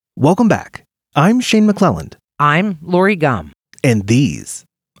Welcome back. I'm Shane McClelland. I'm Lori Gum. And these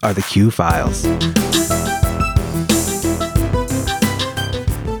are the Q Files.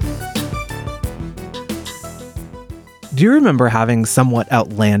 Do you remember having somewhat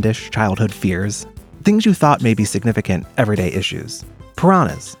outlandish childhood fears? Things you thought may be significant everyday issues.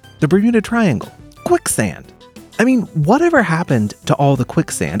 Piranhas, the Bermuda Triangle, quicksand. I mean, whatever happened to all the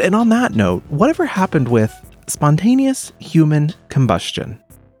quicksand? And on that note, whatever happened with spontaneous human combustion?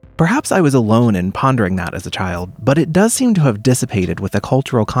 Perhaps I was alone in pondering that as a child, but it does seem to have dissipated with the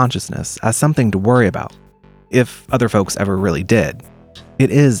cultural consciousness as something to worry about, if other folks ever really did.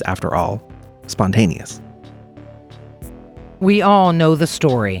 It is, after all, spontaneous. We all know the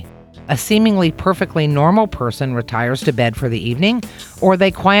story. A seemingly perfectly normal person retires to bed for the evening, or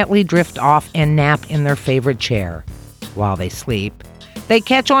they quietly drift off and nap in their favorite chair. While they sleep, they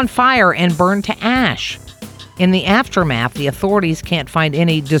catch on fire and burn to ash. In the aftermath, the authorities can't find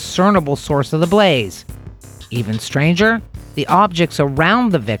any discernible source of the blaze. Even stranger, the objects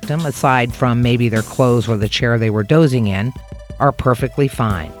around the victim, aside from maybe their clothes or the chair they were dozing in, are perfectly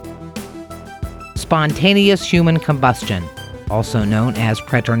fine. Spontaneous human combustion, also known as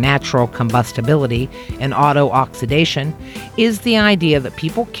preternatural combustibility and auto-oxidation, is the idea that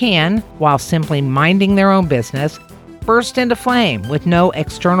people can, while simply minding their own business, burst into flame with no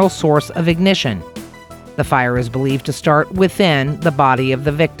external source of ignition. The fire is believed to start within the body of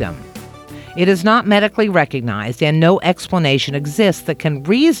the victim. It is not medically recognized, and no explanation exists that can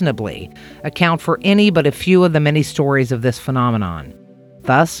reasonably account for any but a few of the many stories of this phenomenon.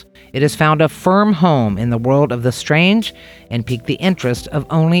 Thus, it has found a firm home in the world of the strange and piqued the interest of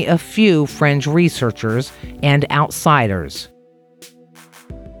only a few fringe researchers and outsiders.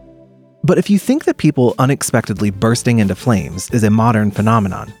 But if you think that people unexpectedly bursting into flames is a modern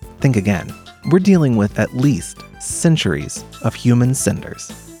phenomenon, think again. We're dealing with at least centuries of human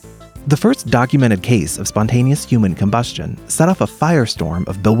cinders. The first documented case of spontaneous human combustion set off a firestorm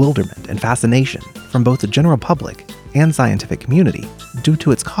of bewilderment and fascination from both the general public and scientific community due to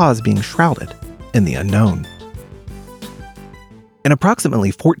its cause being shrouded in the unknown. In approximately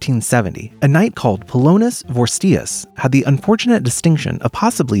 1470, a knight called Polonius Vorstius had the unfortunate distinction of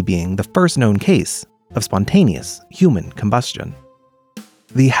possibly being the first known case of spontaneous human combustion.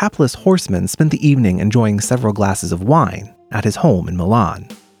 The hapless horseman spent the evening enjoying several glasses of wine at his home in Milan.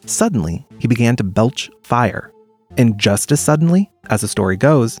 Suddenly, he began to belch fire, and just as suddenly, as the story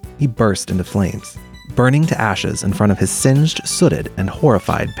goes, he burst into flames, burning to ashes in front of his singed, sooted, and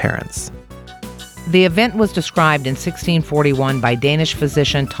horrified parents. The event was described in 1641 by Danish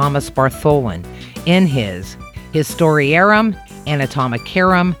physician Thomas Bartholin in his Historiarum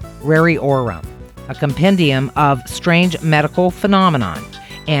Anatomicarum Rariorum, a compendium of strange medical phenomenon,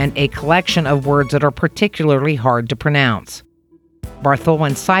 and a collection of words that are particularly hard to pronounce.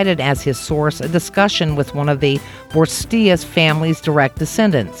 Bartholin cited as his source a discussion with one of the Vorstius family's direct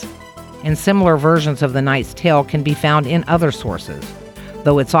descendants, and similar versions of the knight's tale can be found in other sources,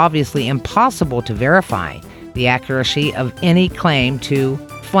 though it's obviously impossible to verify the accuracy of any claim to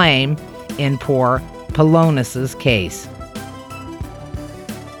flame in poor Polonius's case.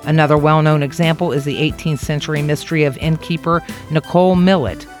 Another well-known example is the 18th century mystery of innkeeper Nicole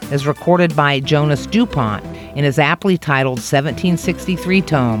Millet, as recorded by Jonas Dupont in his aptly titled 1763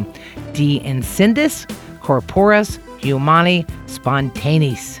 tome De Incendis Corporis Humani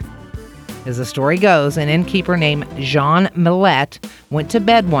Spontanis. As the story goes, an innkeeper named Jean Millet went to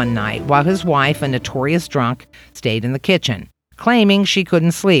bed one night while his wife, a notorious drunk, stayed in the kitchen, claiming she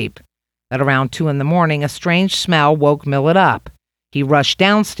couldn't sleep. At around 2 a.m, a strange smell woke Millet up. He rushed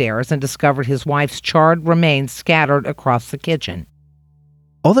downstairs and discovered his wife's charred remains scattered across the kitchen.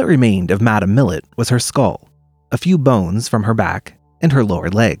 All that remained of Madame Millet was her skull, a few bones from her back, and her lower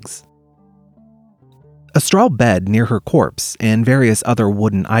legs. A straw bed near her corpse and various other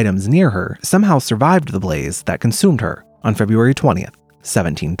wooden items near her somehow survived the blaze that consumed her on February 20th,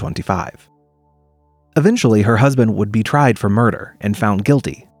 1725. Eventually, her husband would be tried for murder and found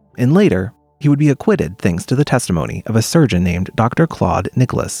guilty, and later, he would be acquitted thanks to the testimony of a surgeon named Dr. Claude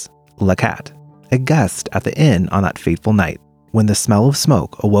Nicolas Lacat, a guest at the inn on that fateful night when the smell of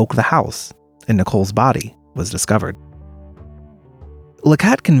smoke awoke the house and Nicole's body was discovered.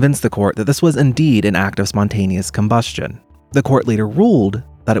 Lacat convinced the court that this was indeed an act of spontaneous combustion. The court later ruled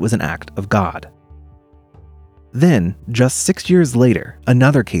that it was an act of God. Then, just 6 years later,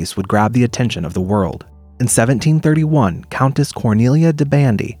 another case would grab the attention of the world. In 1731, Countess Cornelia de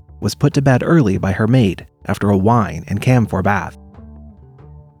Bandy was put to bed early by her maid after a wine and camphor bath.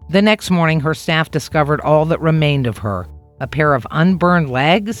 The next morning, her staff discovered all that remained of her, a pair of unburned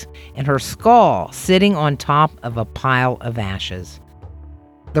legs and her skull sitting on top of a pile of ashes.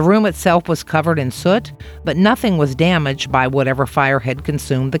 The room itself was covered in soot, but nothing was damaged by whatever fire had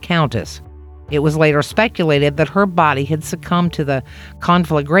consumed the Countess. It was later speculated that her body had succumbed to the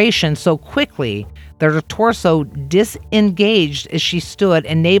conflagration so quickly that her torso disengaged as she stood,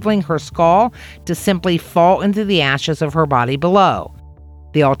 enabling her skull to simply fall into the ashes of her body below.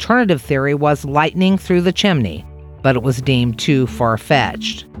 The alternative theory was lightning through the chimney, but it was deemed too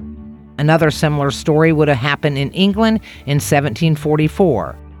far-fetched. Another similar story would have happened in England in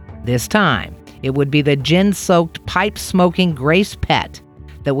 1744. This time, it would be the gin-soaked, pipe-smoking Grace Pet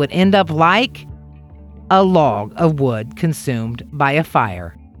that would end up like a log of wood consumed by a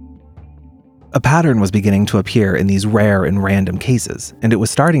fire. A pattern was beginning to appear in these rare and random cases, and it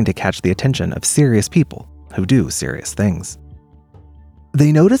was starting to catch the attention of serious people who do serious things.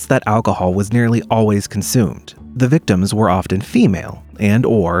 They noticed that alcohol was nearly always consumed. The victims were often female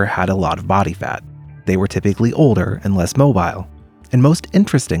and/or had a lot of body fat. They were typically older and less mobile. And most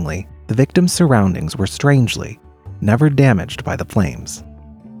interestingly, the victims' surroundings were strangely never damaged by the flames.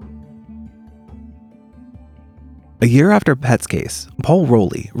 A year after Pet's case, Paul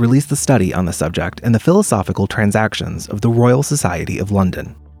Rowley released a study on the subject in the Philosophical Transactions of the Royal Society of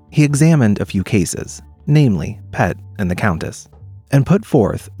London. He examined a few cases, namely Pet and the Countess, and put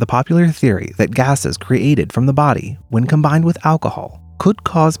forth the popular theory that gases created from the body when combined with alcohol could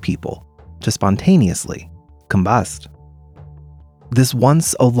cause people to spontaneously combust. This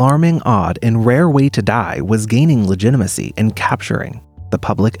once alarming, odd, and rare way to die was gaining legitimacy and capturing the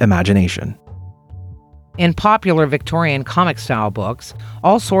public imagination. In popular Victorian comic-style books,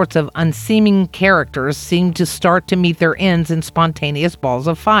 all sorts of unseeming characters seemed to start to meet their ends in spontaneous balls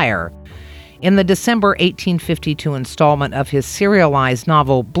of fire. In the December 1852 installment of his serialized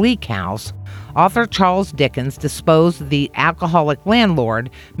novel Bleak House, author Charles Dickens disposed the alcoholic landlord,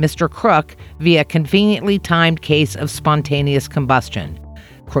 Mr. Crook, via a conveniently timed case of spontaneous combustion.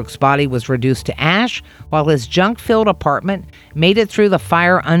 Crook's body was reduced to ash, while his junk-filled apartment made it through the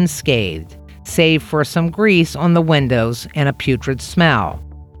fire unscathed, save for some grease on the windows and a putrid smell.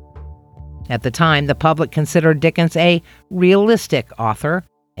 At the time, the public considered Dickens a realistic author,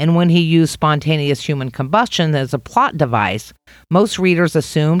 and when he used spontaneous human combustion as a plot device, most readers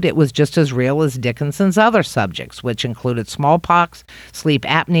assumed it was just as real as Dickinson's other subjects, which included smallpox, sleep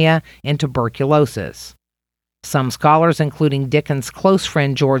apnea, and tuberculosis. Some scholars, including Dickens' close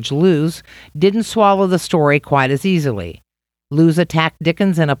friend George Lewes, didn't swallow the story quite as easily. Lewes attacked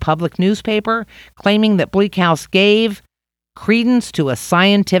Dickens in a public newspaper, claiming that Bleak House gave credence to a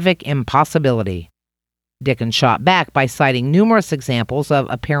scientific impossibility. Dickens shot back by citing numerous examples of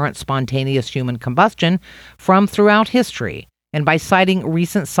apparent spontaneous human combustion from throughout history, and by citing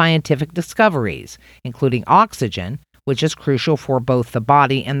recent scientific discoveries, including oxygen, which is crucial for both the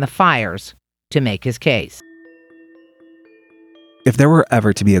body and the fires, to make his case. If there were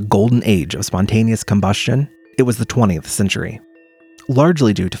ever to be a golden age of spontaneous combustion, it was the 20th century,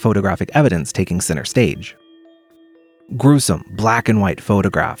 largely due to photographic evidence taking center stage. Gruesome black and white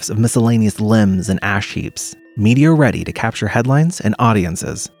photographs of miscellaneous limbs and ash heaps, media ready to capture headlines and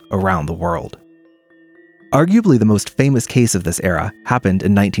audiences around the world. Arguably the most famous case of this era happened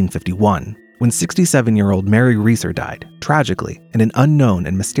in 1951, when 67-year-old Mary Reeser died, tragically, in an unknown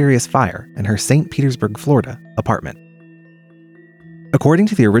and mysterious fire in her St. Petersburg, Florida, apartment. According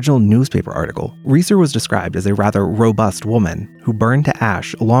to the original newspaper article, Reeser was described as a rather robust woman who burned to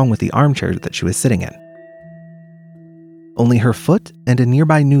ash along with the armchair that she was sitting in. Only her foot and a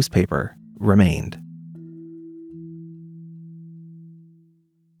nearby newspaper remained.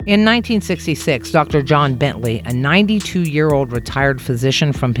 In 1966, Dr. John Bentley, a 92-year-old retired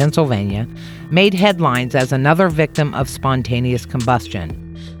physician from Pennsylvania, made headlines as another victim of spontaneous combustion.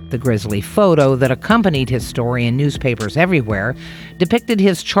 The grisly photo that accompanied his story in newspapers everywhere depicted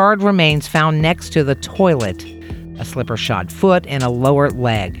his charred remains found next to the toilet, a slipper-shod foot and a lower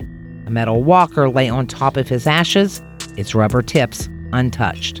leg. A metal walker lay on top of his ashes, its rubber tips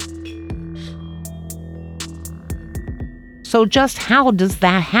untouched. So just how does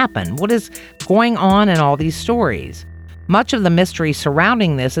that happen? What is going on in all these stories? Much of the mystery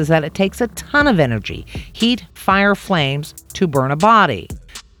surrounding this is that it takes a ton of energy, heat, fire, flames, to burn a body.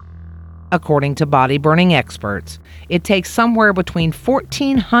 According to body-burning experts, it takes somewhere between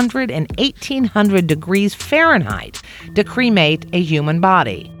 1,400 and 1,800 degrees Fahrenheit to cremate a human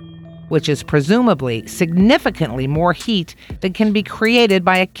body, which is presumably significantly more heat than can be created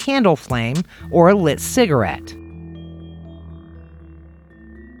by a candle flame or a lit cigarette.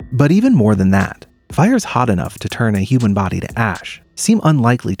 But even more than that, fires hot enough to turn a human body to ash seem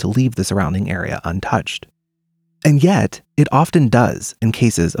unlikely to leave the surrounding area untouched. And yet, it often does in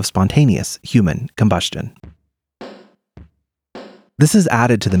cases of spontaneous human combustion. This has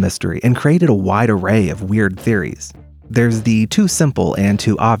added to the mystery and created a wide array of weird theories. There's the too simple and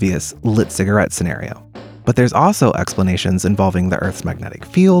too obvious lit cigarette scenario, but there's also explanations involving the Earth's magnetic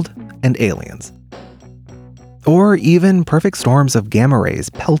field and aliens. Or even perfect storms of gamma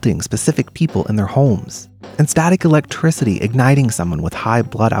rays pelting specific people in their homes, and static electricity igniting someone with high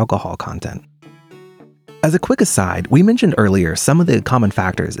blood alcohol content. As a quick aside, we mentioned earlier some of the common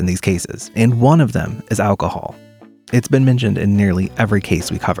factors in these cases, and one of them is alcohol. It's been mentioned in nearly every case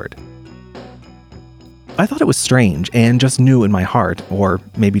we covered. I thought it was strange and just knew in my heart, or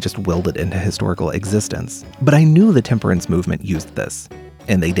maybe just willed it into historical existence, but I knew the temperance movement used this,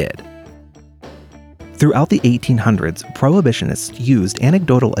 and they did. Throughout the 1800s, prohibitionists used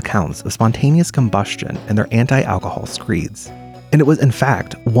anecdotal accounts of spontaneous combustion in their anti-alcohol screeds, and it was in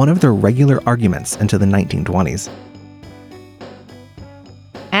fact one of their regular arguments into the 1920s.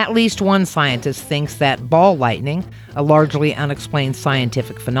 At least one scientist thinks that ball lightning, a largely unexplained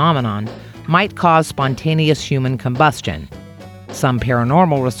scientific phenomenon, might cause spontaneous human combustion. Some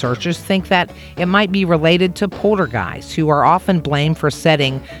paranormal researchers think that it might be related to poltergeists, who are often blamed for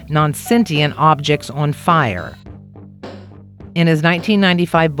setting non-sentient objects on fire. In his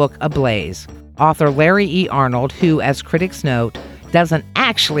 1995 book Ablaze, author Larry E. Arnold, who, as critics note, doesn't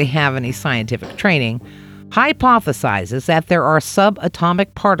actually have any scientific training, hypothesizes that there are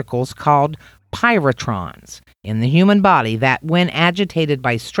subatomic particles called pyrotrons in the human body that, when agitated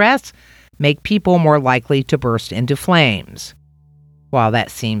by stress, make people more likely to burst into flames. While that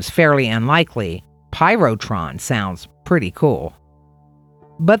seems fairly unlikely, pyrotron sounds pretty cool.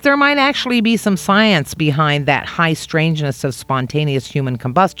 But there might actually be some science behind that high strangeness of spontaneous human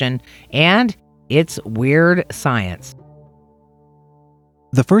combustion, and it's weird science.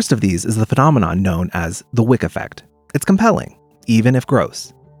 The first of these is the phenomenon known as the Wick effect. It's compelling, even if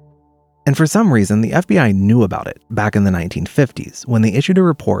gross. And for some reason, the FBI knew about it back in the 1950s when they issued a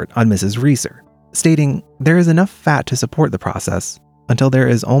report on Mrs. Reeser, stating there is enough fat to support the process until there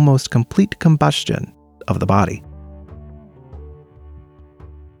is almost complete combustion of the body.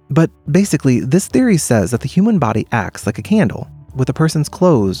 But basically, this theory says that the human body acts like a candle, with a person's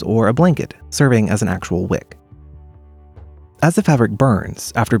clothes or a blanket serving as an actual wick. As the fabric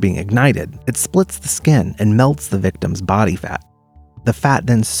burns after being ignited, it splits the skin and melts the victim's body fat. The fat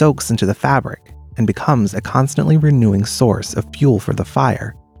then soaks into the fabric and becomes a constantly renewing source of fuel for the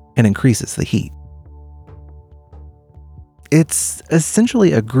fire and increases the heat. It's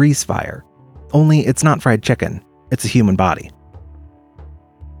essentially a grease fire, only it's not fried chicken, it's a human body.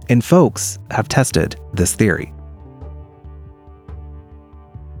 And folks have tested this theory.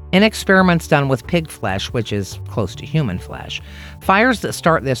 In experiments done with pig flesh, which is close to human flesh, fires that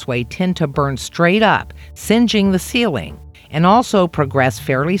start this way tend to burn straight up, singeing the ceiling, and also progress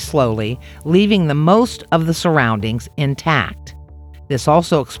fairly slowly, leaving the most of the surroundings intact. This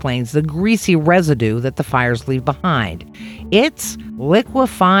also explains the greasy residue that the fires leave behind. It's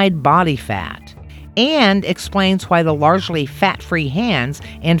liquefied body fat, and explains why the largely fat-free hands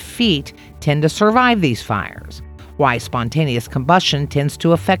and feet tend to survive these fires, why spontaneous combustion tends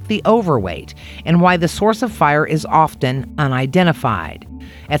to affect the overweight, and why the source of fire is often unidentified.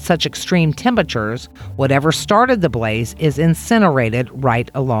 At such extreme temperatures, whatever started the blaze is incinerated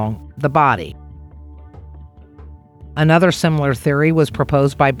right along the body. Another similar theory was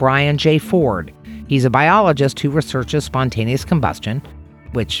proposed by Brian J. Ford. He's a biologist who researches spontaneous combustion,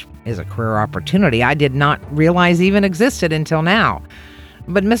 which is a career opportunity I did not realize even existed until now.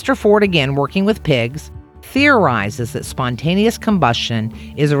 But Mr. Ford, again working with pigs, theorizes that spontaneous combustion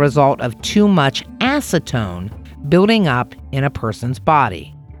is a result of too much acetone building up in a person's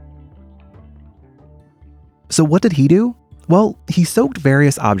body. So what did he do? Well, he soaked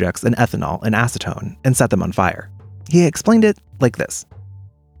various objects in ethanol and acetone and set them on fire. He explained it like this.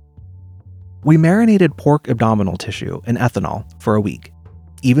 We marinated pork abdominal tissue in ethanol for a week.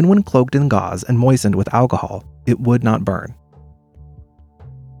 Even when cloaked in gauze and moistened with alcohol, it would not burn.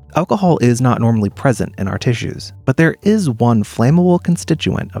 Alcohol is not normally present in our tissues, but there is one flammable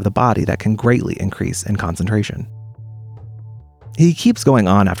constituent of the body that can greatly increase in concentration. He keeps going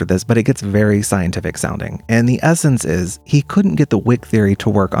on after this, but it gets very scientific sounding, and the essence is he couldn't get the wick theory to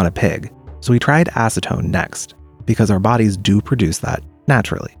work on a pig, so he tried acetone next, because our bodies do produce that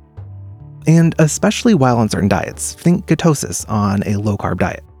naturally. And especially while on certain diets, think ketosis on a low-carb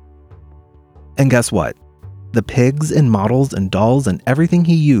diet. And guess what? The pigs and models and dolls and everything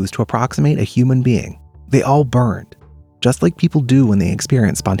he used to approximate a human being, they all burned, just like people do when they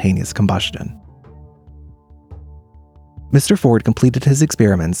experience spontaneous combustion. Mr. Ford completed his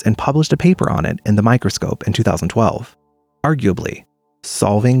experiments and published a paper on it in the Microscope in 2012, arguably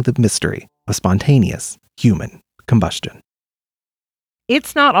solving the mystery of spontaneous human combustion.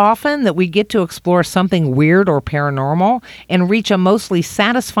 It's not often that we get to explore something weird or paranormal and reach a mostly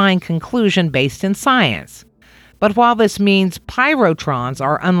satisfying conclusion based in science. But while this means pyrotrons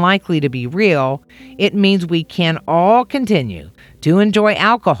are unlikely to be real, it means we can all continue to enjoy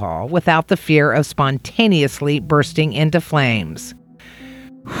alcohol without the fear of spontaneously bursting into flames.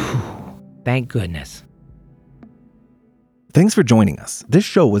 Whew, thank goodness. Thanks for joining us. This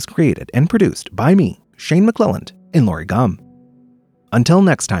show was created and produced by me, Shane McClelland, and Lori Gumm. Until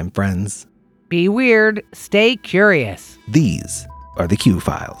next time, friends. Be weird, stay curious. These are the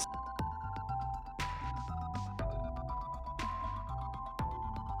Q-Files.